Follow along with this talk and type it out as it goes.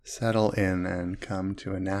Settle in and come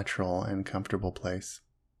to a natural and comfortable place.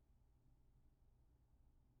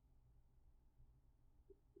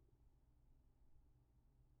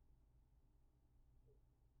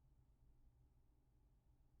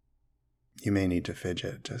 You may need to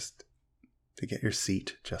fidget just to get your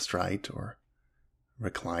seat just right, or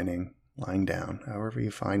reclining, lying down, however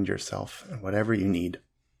you find yourself, and whatever you need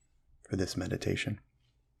for this meditation.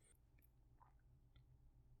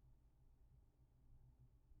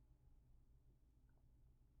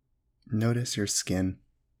 Notice your skin,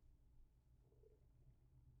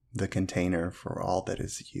 the container for all that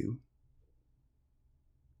is you.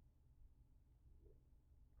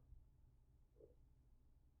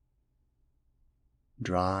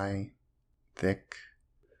 Dry, thick,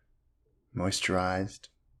 moisturized,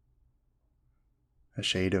 a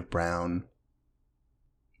shade of brown,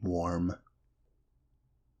 warm.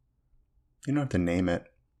 You don't have to name it,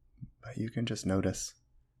 but you can just notice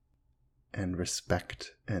and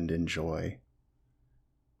respect and enjoy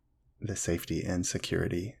the safety and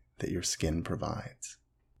security that your skin provides.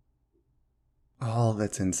 All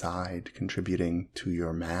that's inside contributing to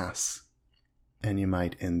your mass. And you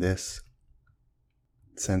might, in this,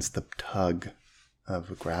 sense the tug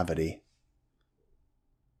of gravity.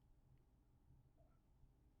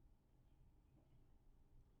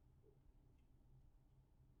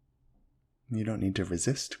 You don't need to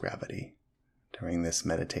resist gravity during this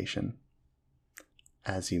meditation,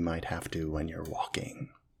 as you might have to when you're walking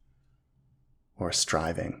or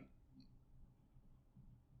striving.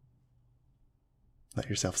 Let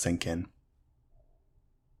yourself sink in.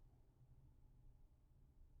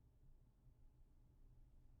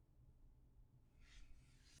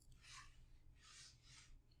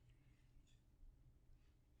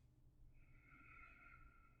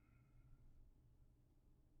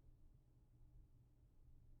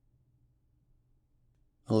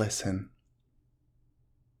 Listen.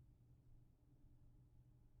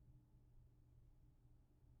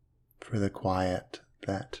 For the quiet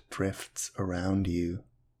that drifts around you,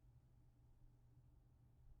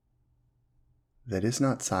 that is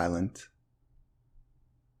not silent,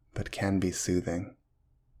 but can be soothing.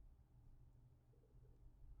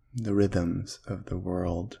 The rhythms of the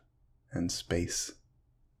world and space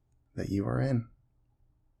that you are in.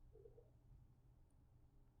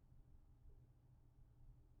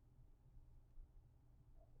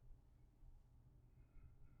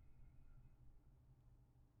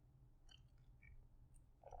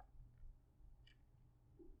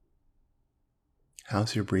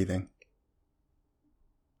 How's your breathing?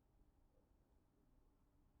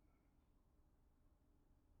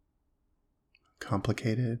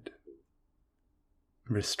 Complicated?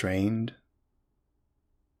 Restrained?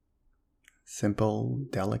 Simple?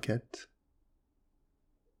 Delicate?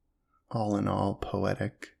 All in all,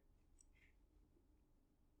 poetic?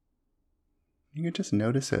 You can just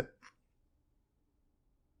notice it.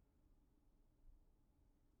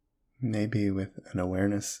 Maybe with an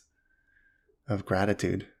awareness of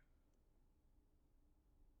gratitude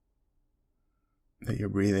that your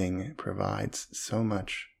breathing provides so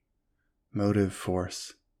much motive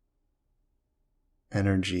force,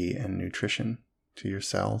 energy, and nutrition to your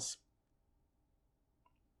cells.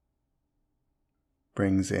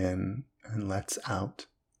 Brings in and lets out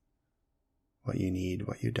what you need,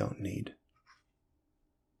 what you don't need.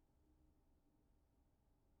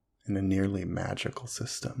 In a nearly magical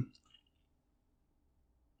system.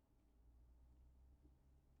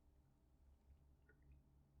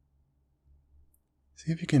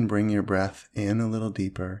 See if you can bring your breath in a little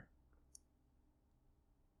deeper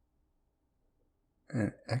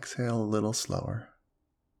and exhale a little slower.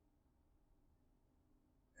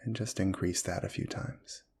 And just increase that a few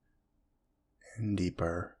times. In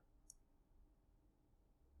deeper.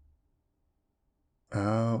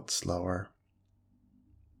 Out slower.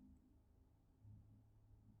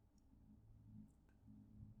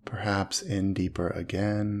 Perhaps in deeper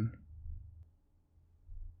again.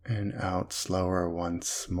 And out slower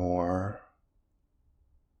once more.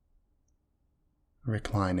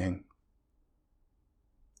 Reclining.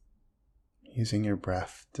 Using your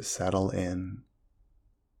breath to settle in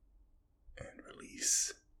and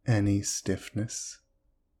release any stiffness.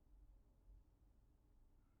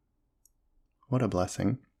 What a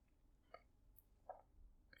blessing.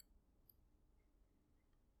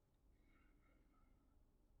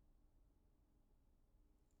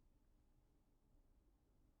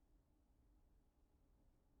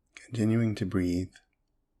 Continuing to breathe.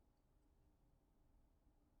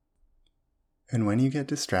 And when you get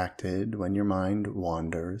distracted, when your mind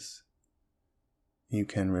wanders, you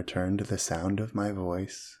can return to the sound of my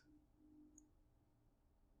voice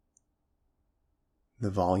the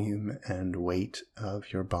volume and weight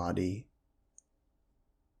of your body,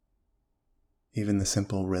 even the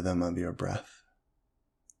simple rhythm of your breath,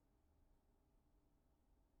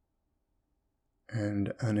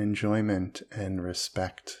 and an enjoyment and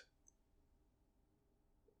respect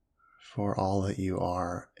for all that you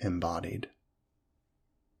are embodied.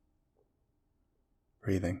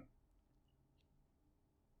 Breathing.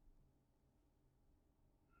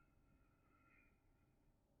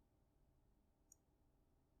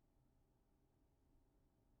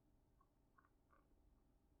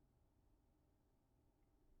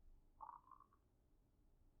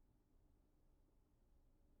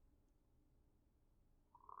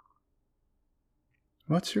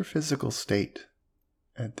 What's your physical state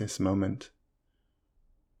at this moment?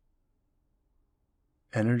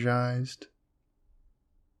 Energized?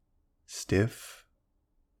 Stiff?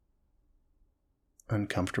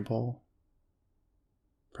 Uncomfortable?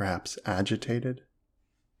 Perhaps agitated?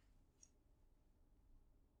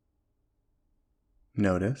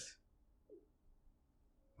 Notice,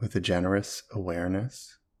 with a generous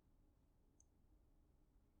awareness.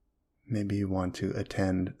 Maybe you want to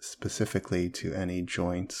attend specifically to any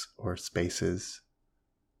joints or spaces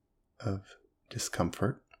of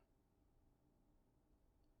discomfort.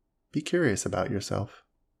 Be curious about yourself.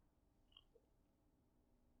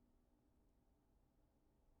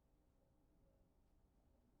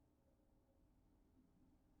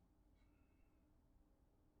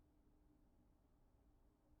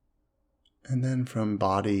 And then from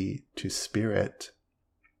body to spirit,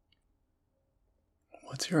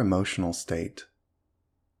 what's your emotional state?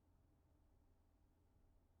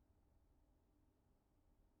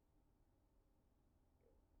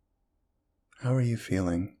 How are you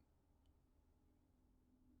feeling?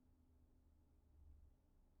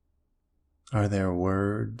 Are there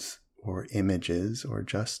words or images or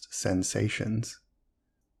just sensations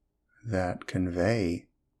that convey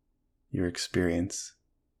your experience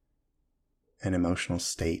and emotional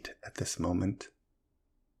state at this moment?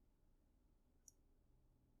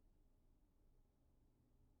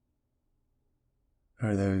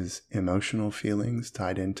 Are those emotional feelings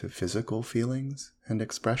tied into physical feelings and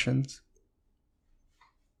expressions?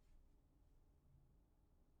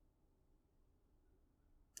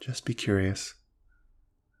 Just be curious,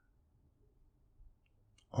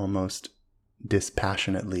 almost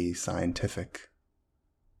dispassionately scientific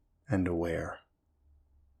and aware,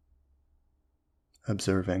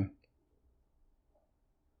 observing.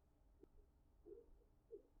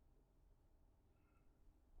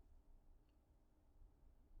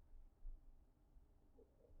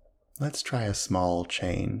 Let's try a small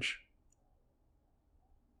change.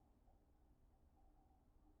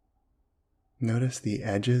 Notice the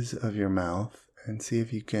edges of your mouth and see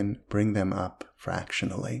if you can bring them up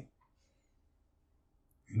fractionally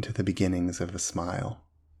into the beginnings of a smile.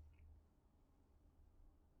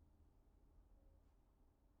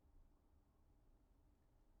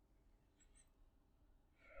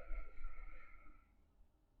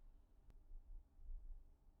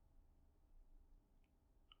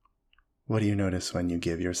 What do you notice when you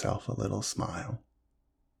give yourself a little smile?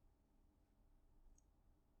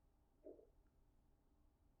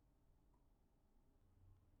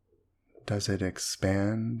 Does it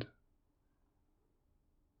expand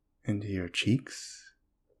into your cheeks,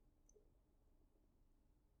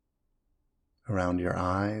 around your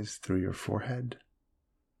eyes, through your forehead,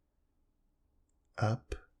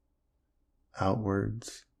 up,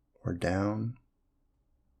 outwards, or down?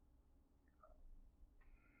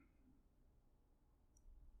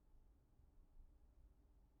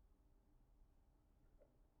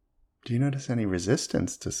 Do you notice any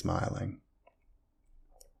resistance to smiling?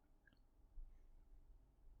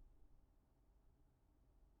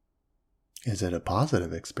 Is it a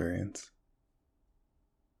positive experience?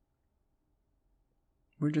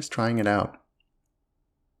 We're just trying it out,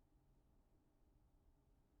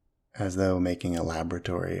 as though making a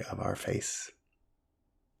laboratory of our face.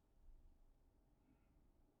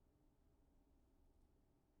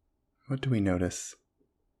 What do we notice?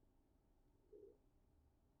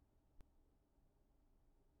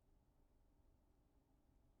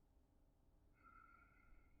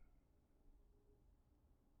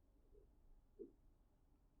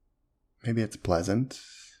 Maybe it's pleasant.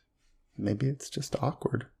 Maybe it's just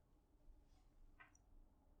awkward.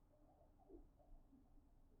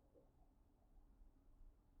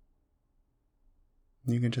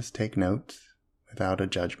 You can just take note without a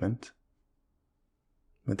judgment,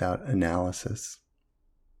 without analysis.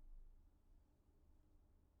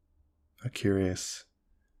 A curious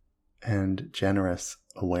and generous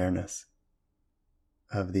awareness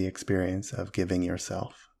of the experience of giving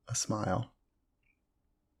yourself a smile.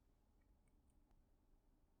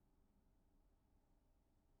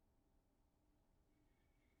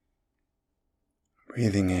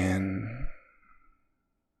 Breathing in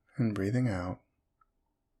and breathing out.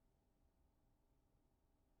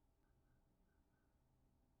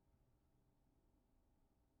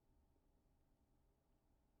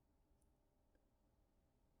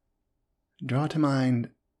 Draw to mind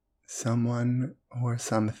someone or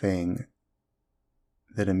something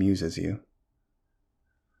that amuses you,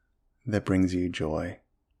 that brings you joy.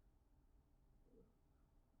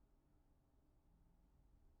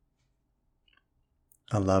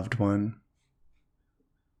 A loved one,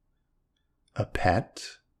 a pet,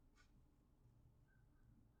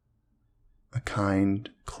 a kind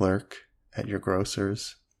clerk at your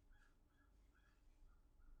grocer's,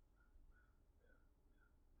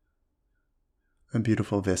 a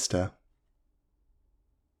beautiful vista,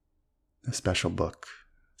 a special book,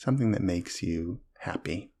 something that makes you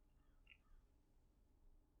happy.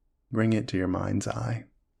 Bring it to your mind's eye.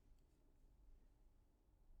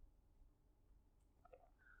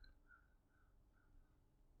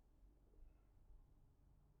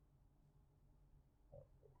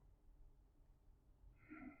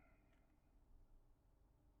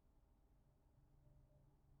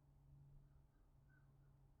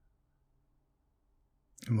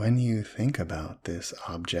 When you think about this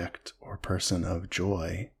object or person of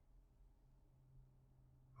joy,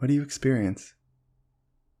 what do you experience?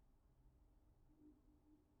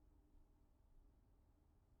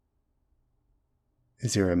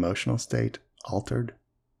 Is your emotional state altered?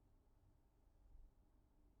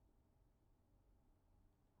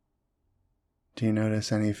 Do you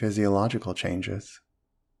notice any physiological changes?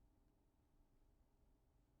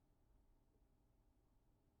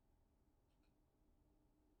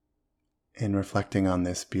 In reflecting on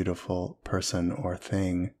this beautiful person or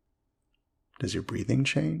thing, does your breathing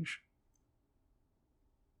change?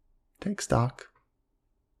 Take stock.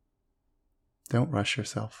 Don't rush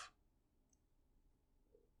yourself.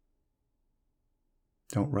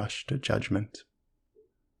 Don't rush to judgment.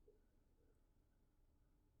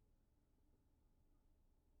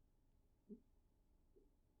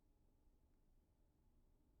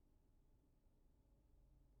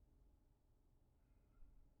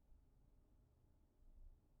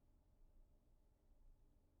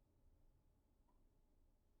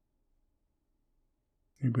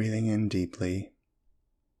 You're breathing in deeply.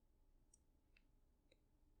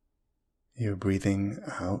 You're breathing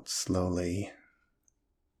out slowly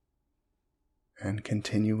and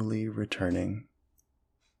continually returning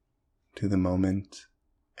to the moment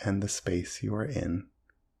and the space you are in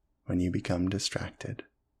when you become distracted,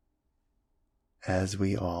 as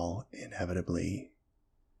we all inevitably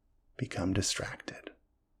become distracted.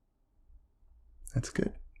 That's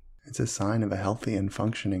good. It's a sign of a healthy and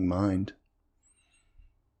functioning mind.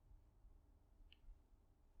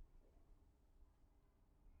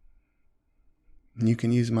 You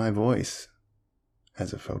can use my voice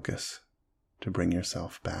as a focus to bring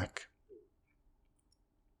yourself back.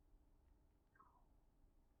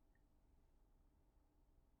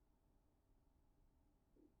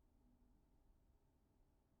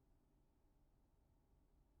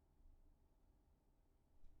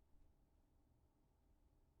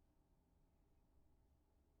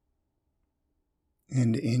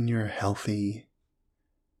 And in your healthy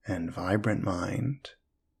and vibrant mind,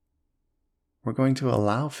 we're going to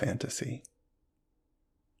allow fantasy.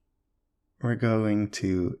 We're going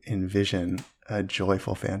to envision a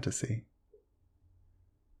joyful fantasy.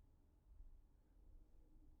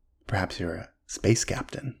 Perhaps you're a space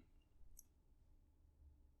captain.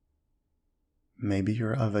 Maybe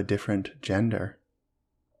you're of a different gender.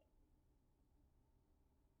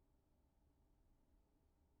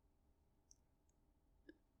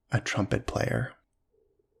 A trumpet player.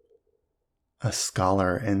 A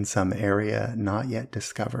scholar in some area not yet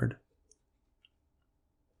discovered.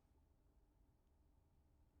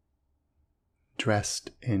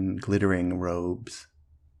 Dressed in glittering robes.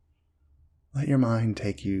 Let your mind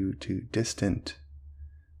take you to distant,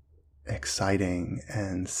 exciting,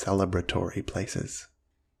 and celebratory places.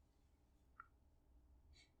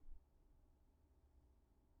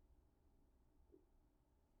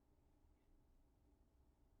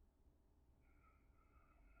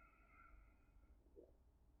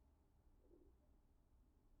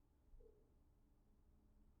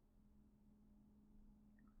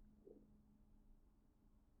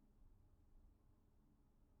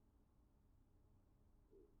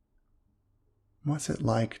 What's it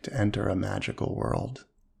like to enter a magical world?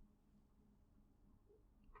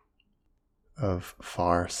 of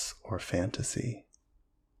farce or fantasy,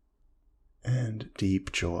 and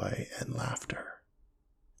deep joy and laughter.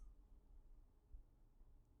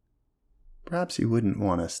 Perhaps you wouldn't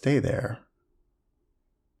want to stay there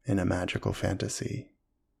in a magical fantasy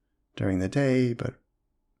during the day, but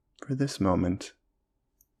for this moment,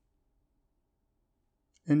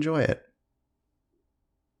 enjoy it.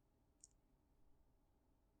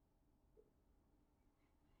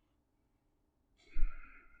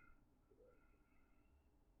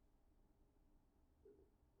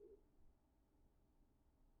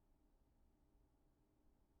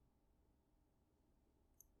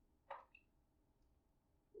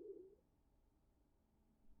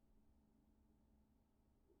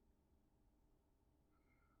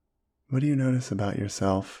 What do you notice about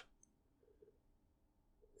yourself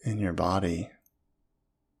in your body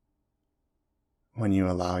when you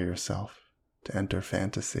allow yourself to enter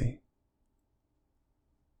fantasy?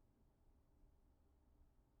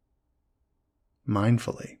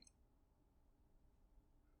 Mindfully,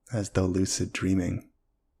 as though lucid dreaming.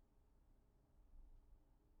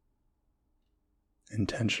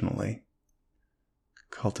 Intentionally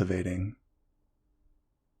cultivating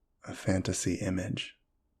a fantasy image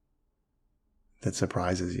that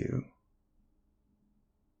surprises you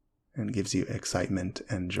and gives you excitement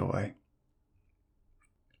and joy.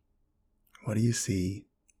 What do you see?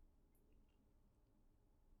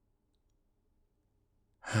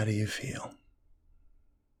 How do you feel?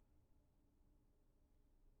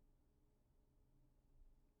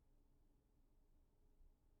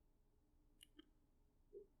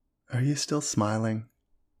 Are you still smiling?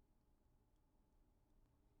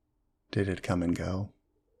 Did it come and go?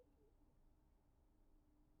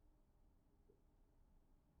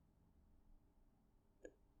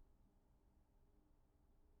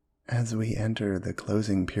 As we enter the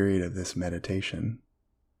closing period of this meditation,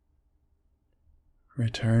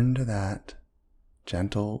 return to that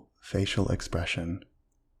gentle facial expression,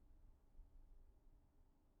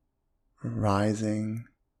 rising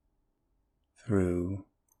through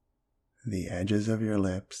the edges of your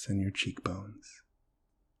lips and your cheekbones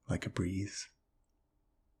like a breeze.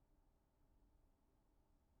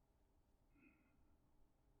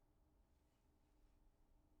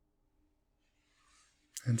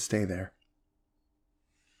 And stay there.